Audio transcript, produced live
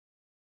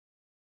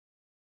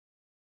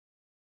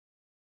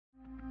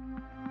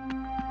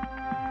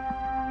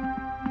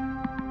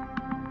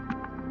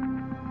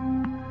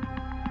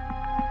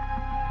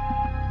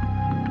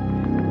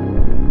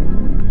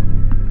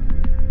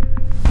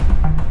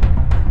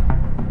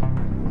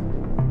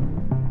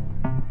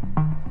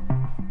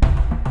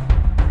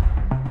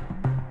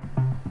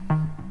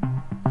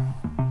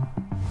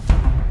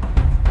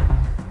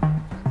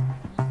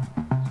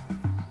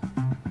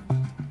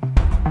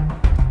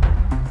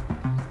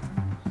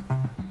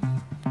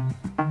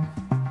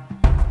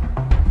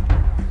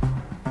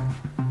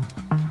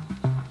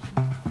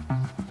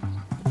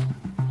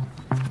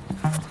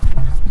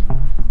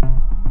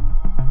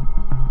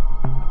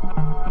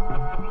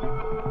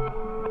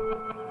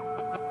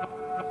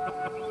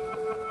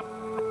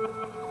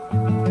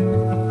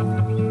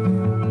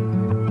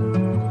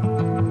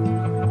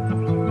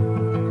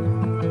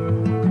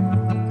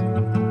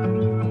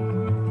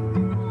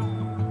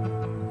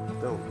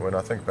When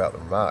I think about the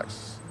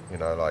remarks, you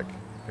know, like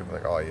people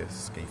think, oh yeah,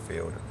 ski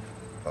field and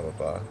blah blah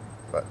blah,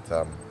 but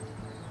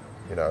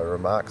you know,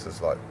 remarks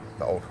is like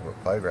the ultimate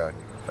playground.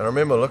 And I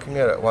remember looking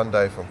at it one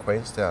day from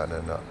Queenstown,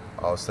 and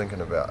I was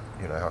thinking about,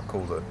 you know, how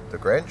cool the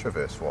Grand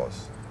Traverse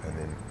was, and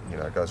then, you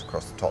know, it goes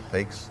across the top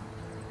peaks,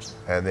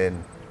 and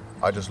then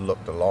I just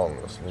looked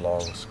along this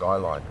long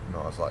skyline, and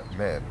I was like,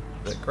 man,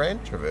 the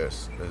Grand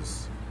Traverse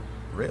is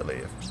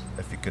really,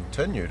 if you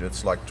continued,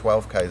 it's like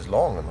 12 k's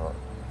long.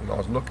 And I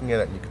was looking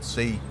at it, and you could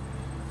see,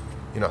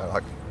 you know,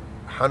 like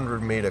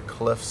 100-meter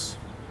cliffs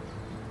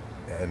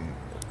and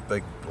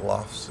big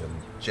bluffs and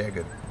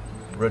jagged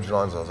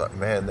ridgelines. I was like,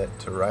 man, that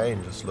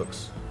terrain just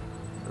looks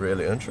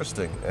really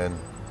interesting.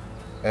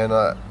 And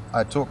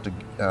I talked to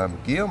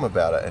Guillaume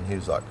about it, and he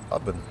was like,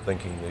 I've been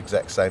thinking the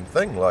exact same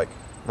thing. Like,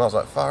 and I was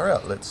like, far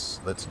out,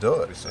 let's do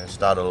it. So I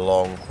started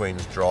along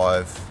Queen's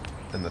Drive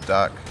in the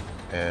dark,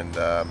 and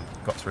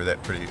got through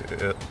that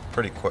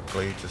pretty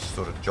quickly, just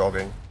sort of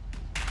jogging.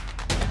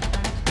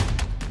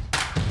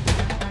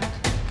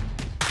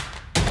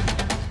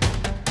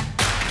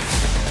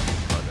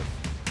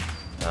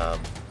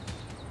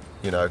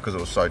 You know, because it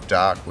was so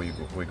dark, we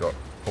got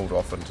pulled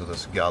off into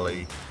this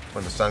gully.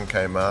 When the sun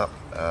came up,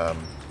 we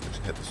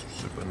had this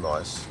super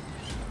nice,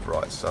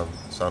 bright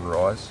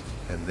sunrise,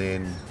 and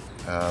then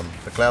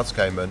the clouds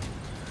came in.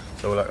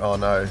 So we're like, oh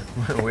no,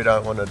 we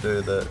don't want to do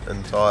the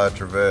entire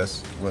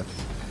traverse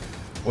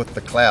with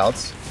the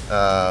clouds,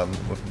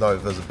 with no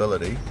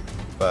visibility.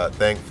 But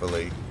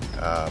thankfully,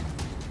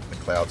 the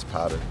clouds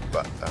parted.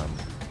 But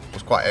it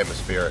was quite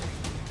atmospheric,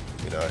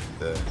 you know,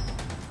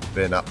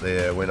 being up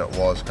there when it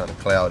was kind of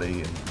cloudy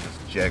and this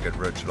jagged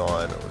ridge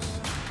line. It was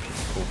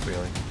a cool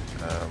feeling.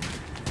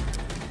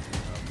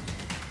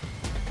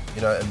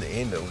 You know, in the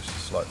end, it was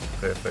just like the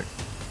perfect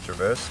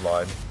traverse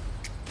line,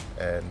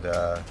 and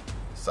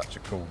such a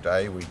cool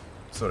day. We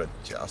sort of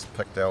just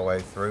picked our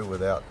way through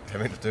without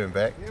having to turn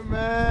back. Yeah,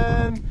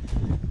 man.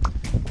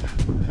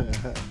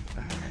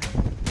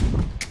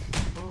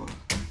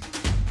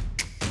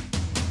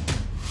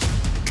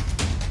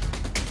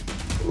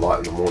 Light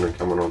in the morning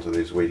coming onto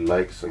these wee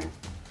lakes, and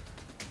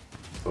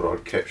thought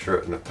I'd capture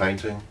it in a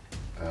painting.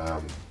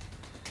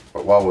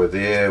 But while we're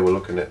there, we're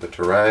looking at the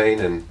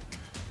terrain and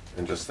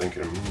just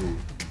thinking,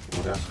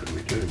 what else could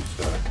we do?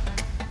 So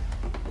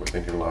we're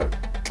thinking, like,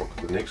 what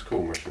could the next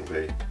cool mission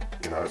be?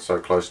 You know, it's so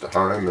close to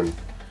home, and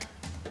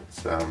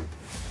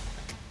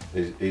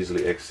it's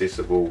easily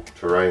accessible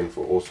terrain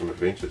for awesome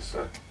adventures.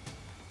 So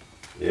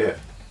yeah,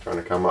 trying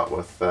to come up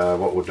with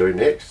what we'll do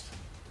next.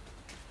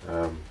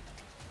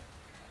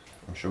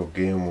 I'm sure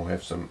Guillaume will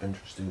have some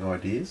interesting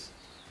ideas.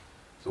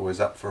 He's always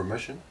up for a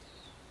mission.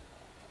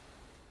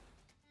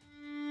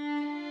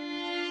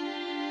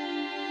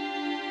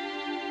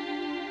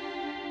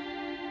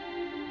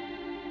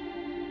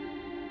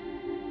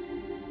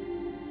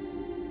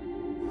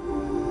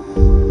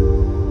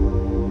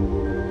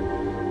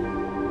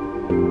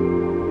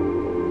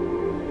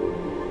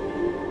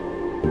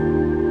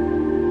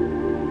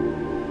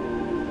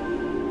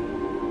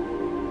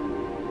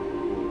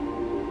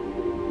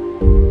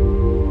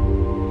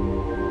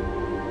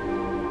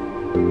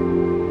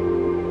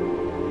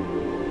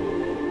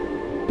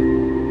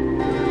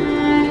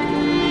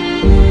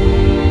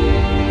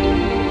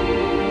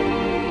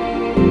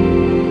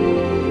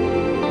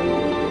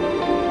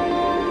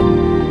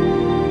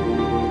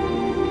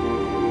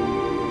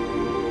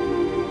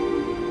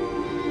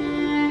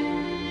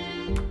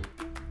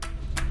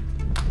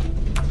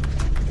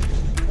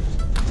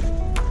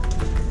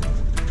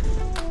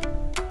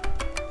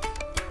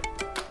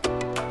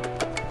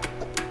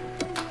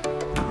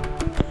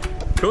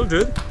 Cool,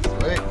 dude.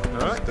 Sweet.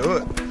 Alright. Do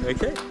it.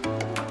 Okay.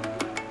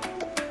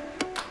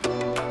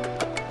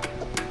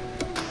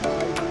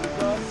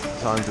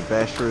 Time to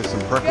bash through some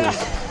prickles.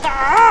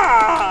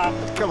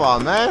 Come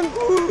on, man.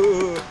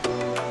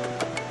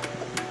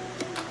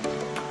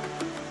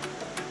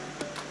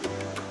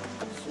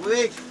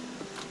 Sweet.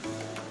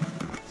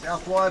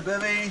 South wide,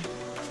 baby.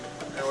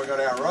 Now we got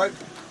our rope.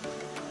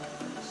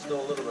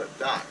 Still a little bit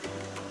dark.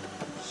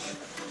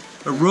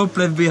 A rope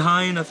left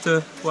behind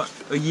after, what,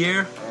 a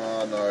year?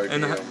 Oh no,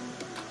 And dear.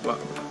 what?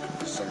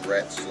 Some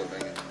rats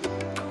slipping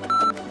in.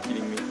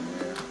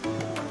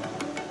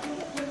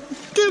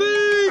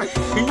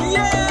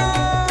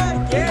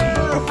 Yeah!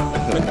 Yeah!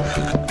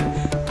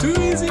 Too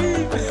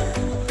easy!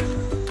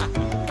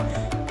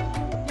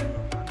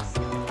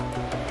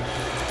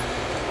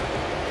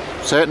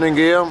 What's happening,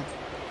 Guillaume?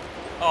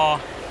 Oh,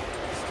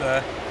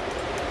 just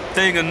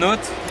taking a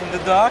note in the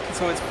dark,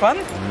 so it's fun.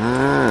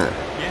 Yeah.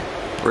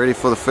 Ready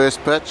for the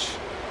first pitch?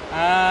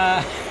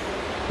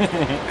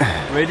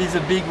 Ready is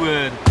a big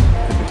word.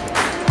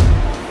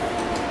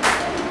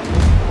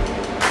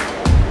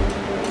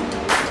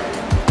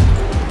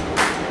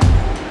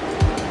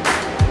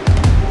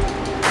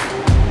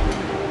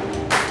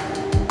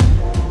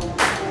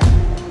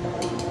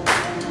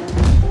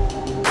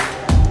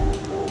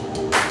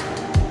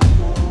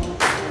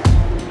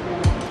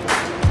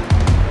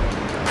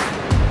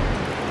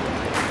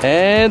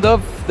 End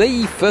of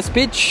the first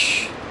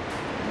pitch,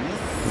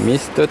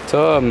 Mr.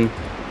 Tom.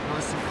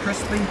 Nice and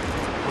crispy.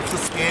 What's the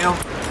scale?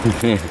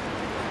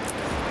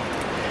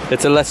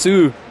 It's a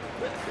lasso.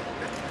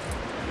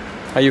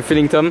 Are you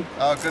feeling, Tom?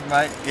 Oh, good,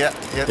 mate. Yeah,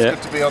 it's Yeah.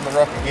 good to be on the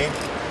rock again.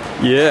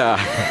 Yeah.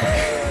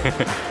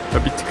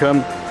 Happy to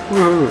come.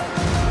 Woohoo.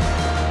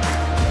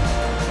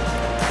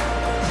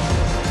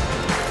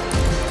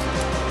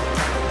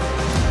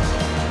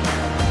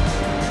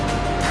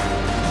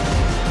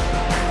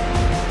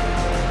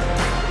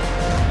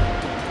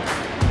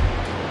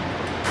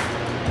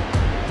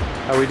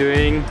 How are we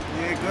doing?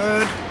 Yeah,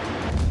 good.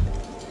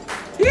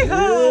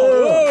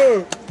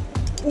 Yeehaw!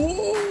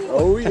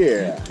 Oh,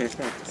 yeah.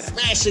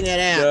 Smashing it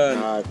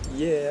out.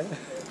 Yeah.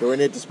 Do we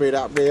need to speed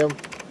up, Liam?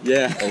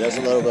 Yeah. Just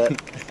a little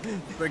bit.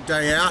 Big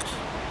day out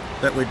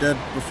that we did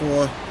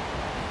before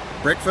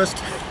breakfast.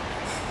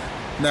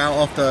 Now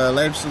off to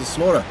lambs to the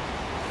slaughter.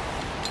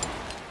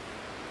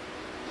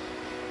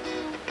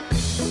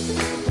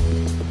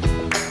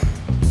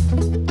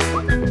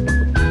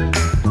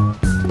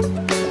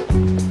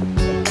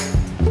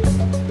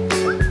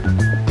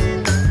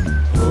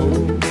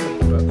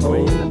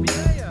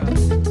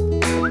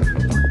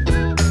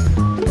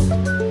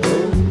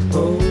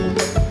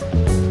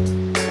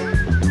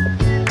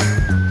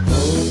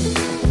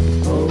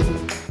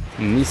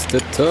 Mr.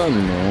 Tom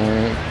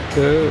on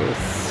the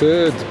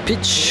third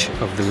pitch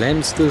of the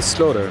lambs to the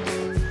slaughter.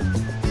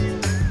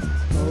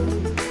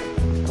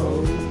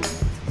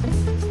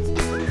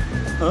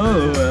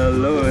 Oh,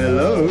 hello,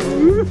 hello.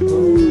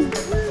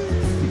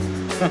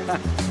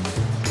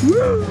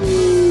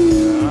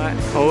 Right,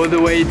 all the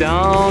way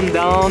down,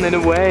 down and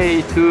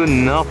away to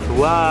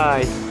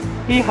Northwide.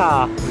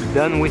 Yeehaw! We're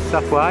done with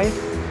Southwide.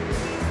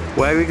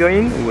 Where are we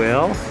going?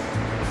 Well,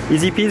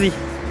 easy peasy.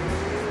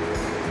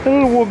 A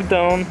little walk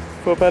down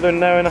for about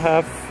an hour and a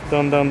half.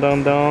 Down, down,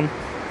 down, down.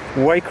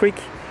 White Creek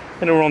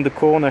and around the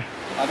corner.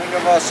 I think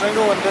if I was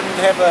single and didn't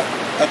have a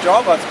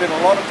job, I'd spend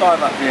a lot of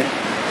time up here.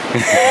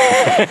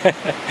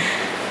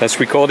 That's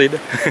recorded.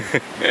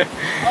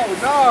 Oh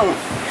no!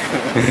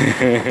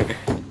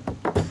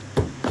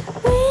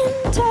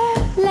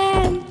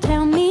 Winterland,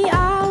 tell me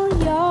all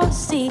your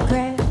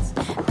secrets.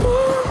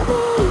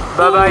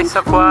 Bye bye,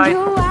 Southwide. See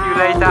you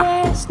later.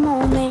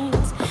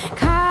 Moments,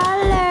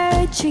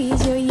 colored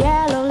trees, your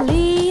yellow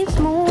leaves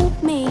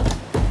move me.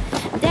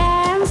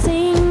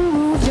 Dancing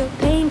moves, your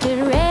painted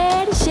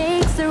red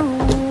shakes the room.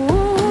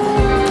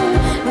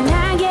 When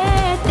I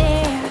get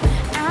there,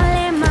 I'll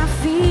let my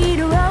feet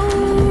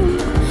roll.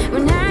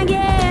 When I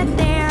get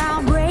there,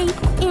 I'll break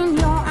in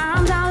your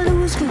arms, I'll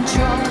lose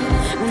control.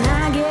 When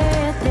I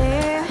get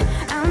there,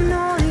 I'll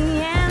know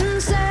the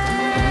answer.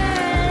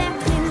 Let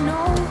me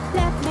know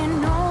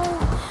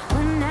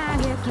when I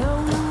get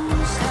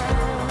closer.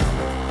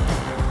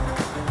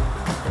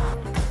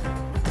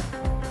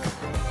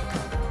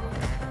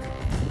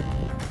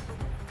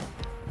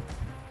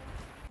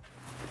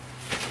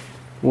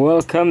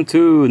 Welcome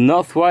to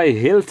Northwide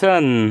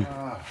Hilton.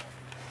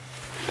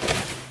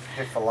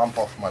 Half a lump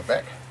off my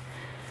back.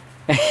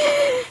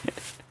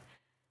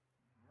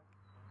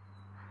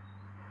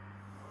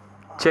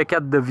 Check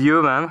out the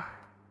view, man.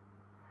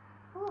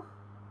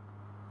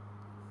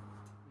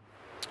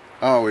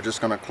 Oh, we're just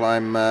gonna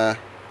climb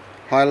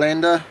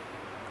Highlander.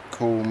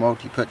 Cool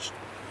multi-pitch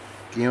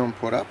Guillaume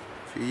put up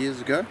a few years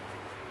ago.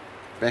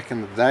 Back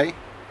in the day.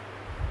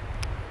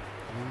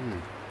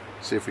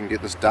 See if we can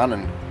get this done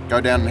and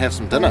go down and have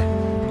some dinner.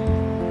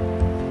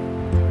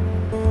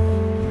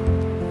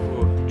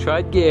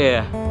 Trade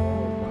gear.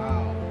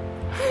 Wow.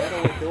 What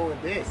are we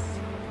doing this?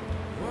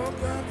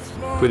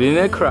 Put in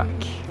a crack.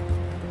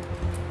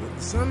 With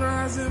the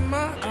sunrise in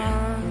my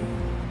eyes,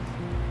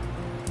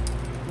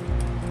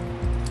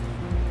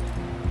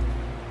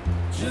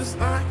 just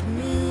like a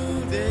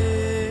new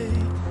day,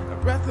 a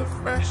breath of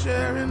fresh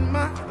air in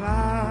my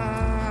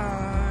life.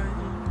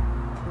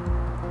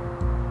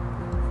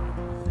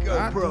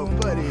 GoPro,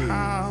 buddy. I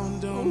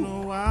don't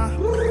know why. I've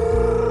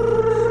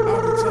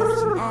been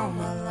toasting all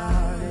my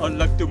life. I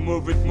like to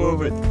move it,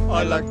 move it.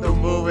 I like to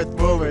move it,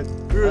 move it.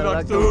 We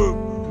like to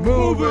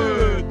move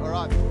it.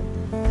 Alright.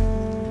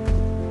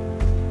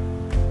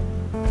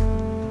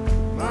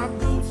 My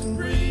boots and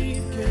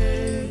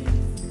briefcase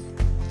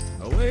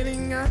are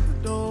waiting at the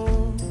door.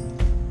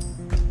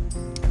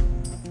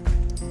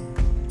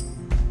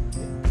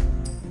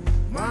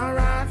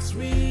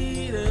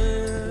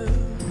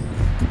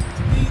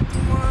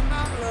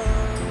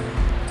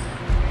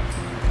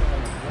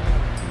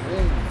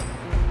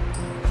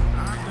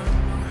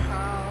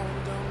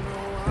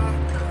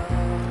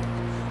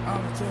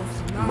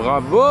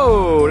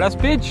 Bravo! Last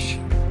pitch!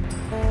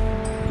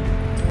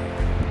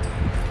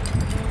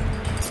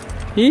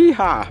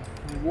 Yeehaw!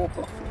 Walk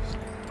off first.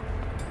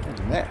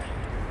 Imagine that.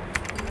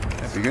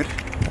 That'd be good.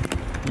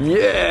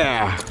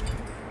 Yeah!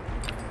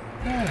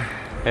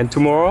 And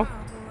tomorrow?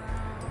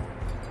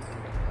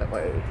 That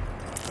way.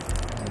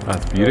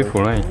 That's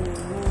beautiful, right?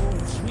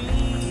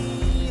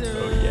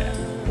 Oh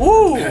yeah.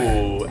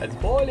 Ooh! It's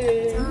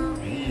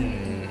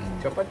boiling!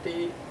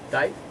 Chapati,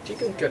 Thai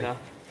chicken curry.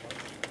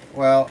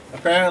 Well,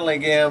 apparently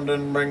Gam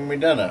didn't bring me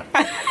dinner.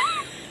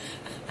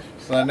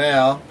 So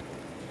now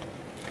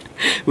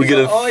We're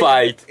gonna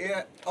fight.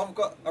 Yeah,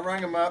 I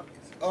rang him up.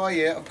 Oh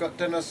yeah, I've got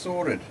dinner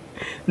sorted.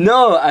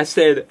 No, I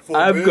said For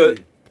I've me. got.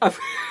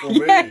 For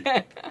me.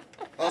 I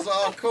was like,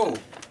 oh cool.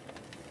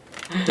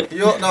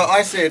 No,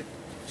 I said,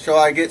 shall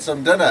I get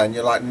some dinner? And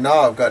you're like,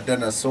 no, I've got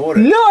dinner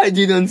sorted. No, I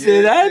didn't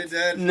say Yes,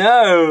 that. you did.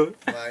 No.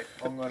 Mate,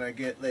 I'm gonna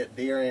get that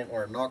deer ant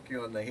or knock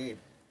you on the head.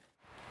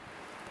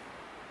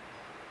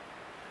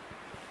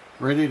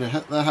 Ready to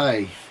hit the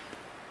hay.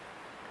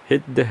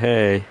 Hit the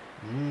hay.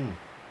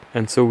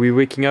 And so we're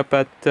waking up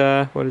at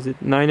what is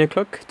it, 9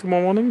 o'clock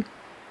tomorrow morning?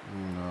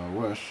 I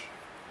wish.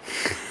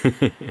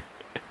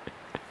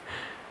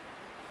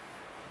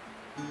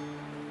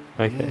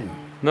 Okay.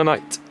 No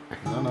night.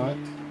 No night.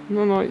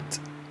 No night.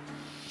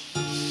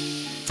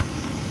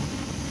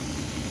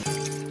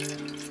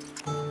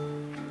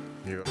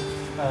 You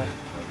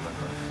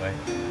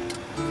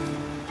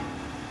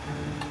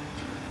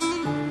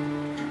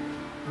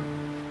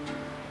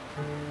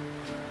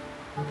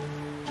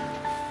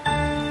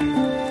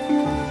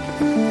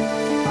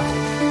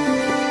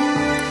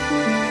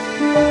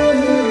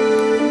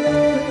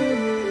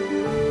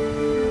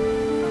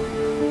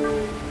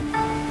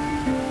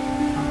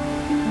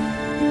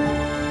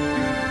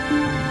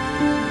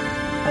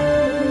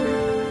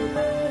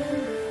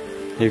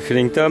You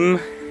feeling, Tom?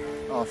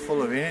 Oh,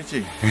 full of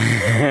energy.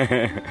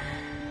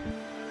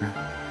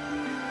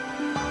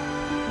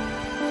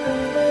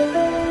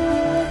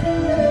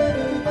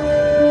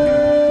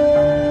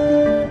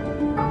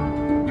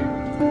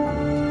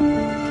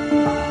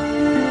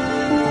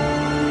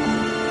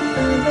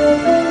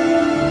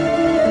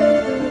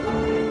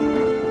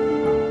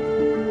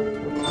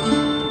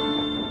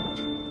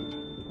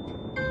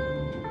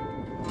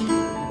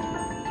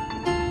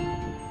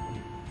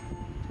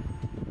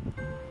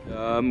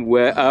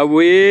 Where are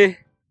we? At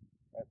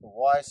the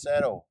Y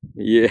saddle.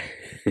 Yeah.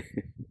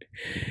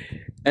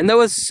 And that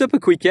was super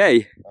quick,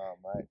 eh? Oh,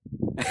 mate.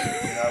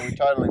 We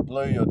totally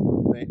blew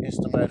the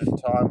estimated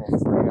time of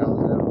 3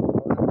 hours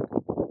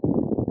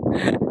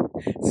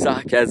out.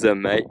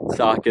 Sarcasm, mate.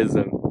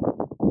 Sarcasm.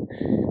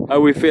 How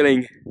are we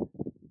feeling?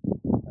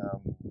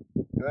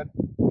 Good.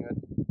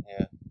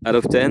 Yeah. Out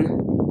of 10?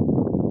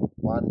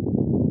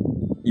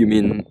 1. You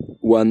mean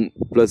 1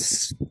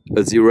 plus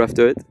a 0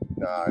 after it?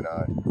 No.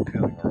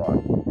 Feeling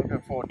alright.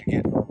 Looking forward to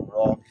getting on the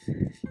rock.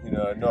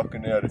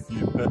 Knocking out a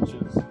few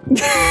pitches.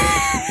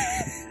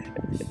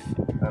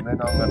 And then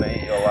I'm gonna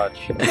eat your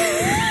lunch.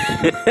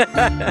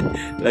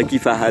 Like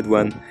if I had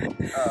one.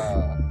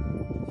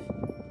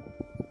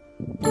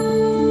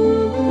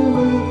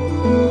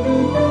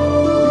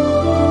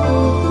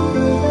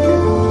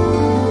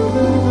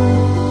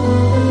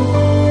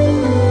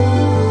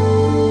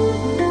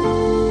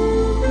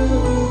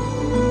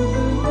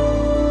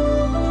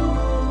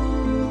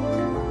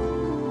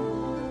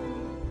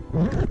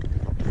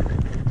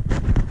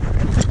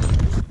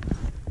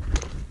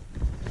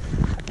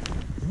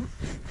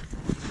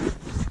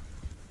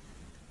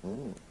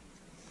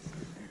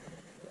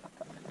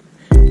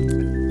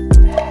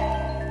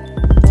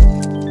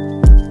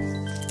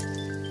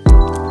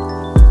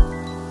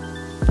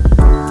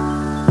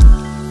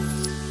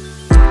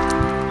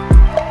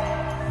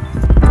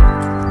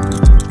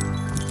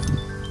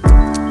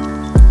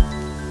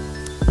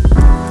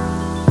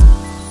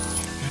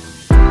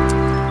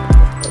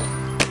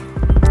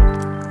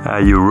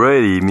 Are you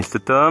ready, Mr.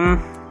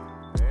 Tom?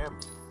 Damn.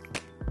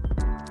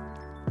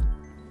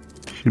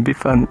 Should be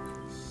fun.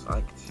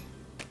 Psyched.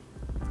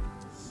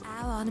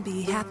 I wanna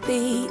be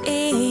happy,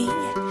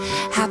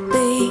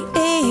 happy,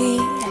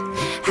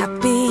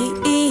 happy,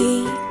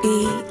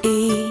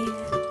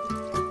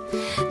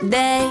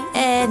 day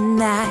and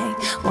night.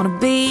 Wanna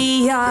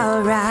be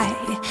alright,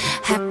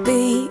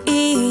 happy.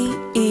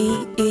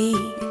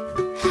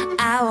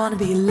 I wanna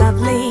be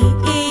lovely,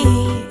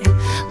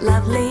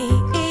 lovely,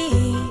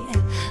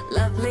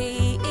 lovely.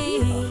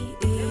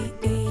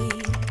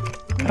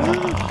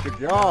 Good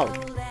job.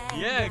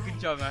 Yeah, good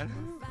job, man.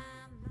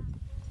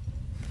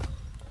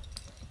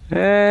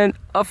 And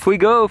off we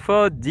go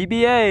for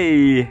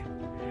DBA.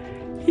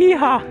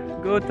 Yeehaw!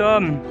 Go,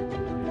 Tom.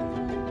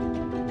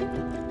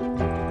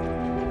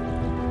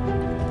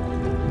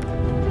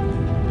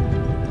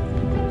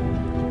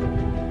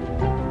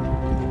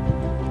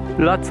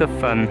 Lots of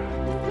fun.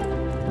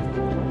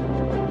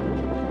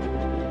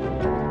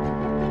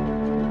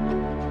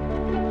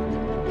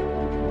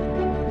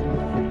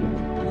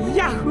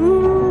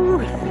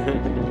 Yahoo!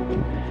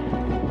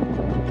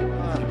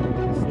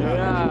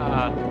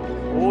 Yeah,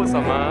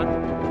 awesome, man.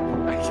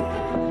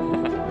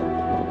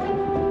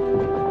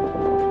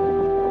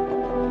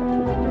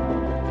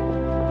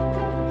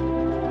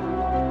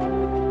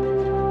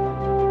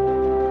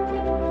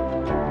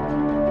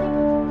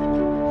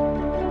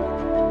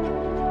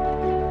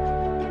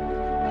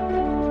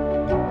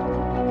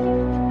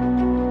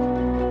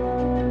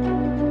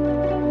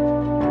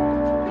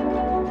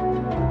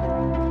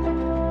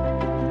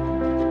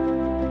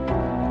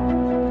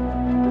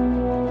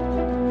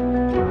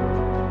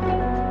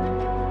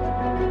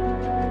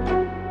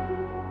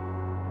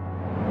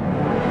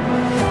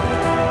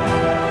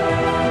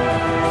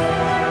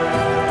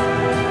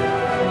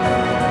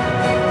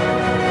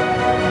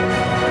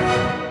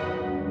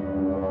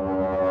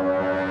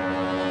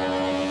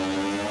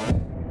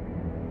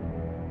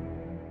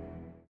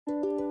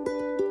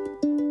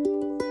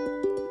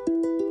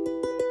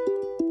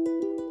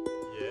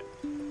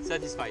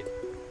 satisfied.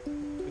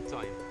 Good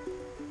time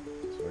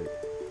Sweet.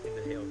 in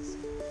the hills.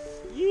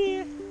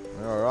 Yeah.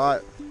 All right.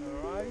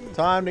 Alrighty.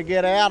 Time to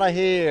get out of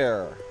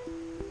here.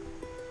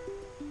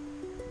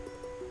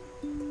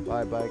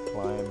 Bye bye,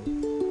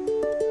 climb.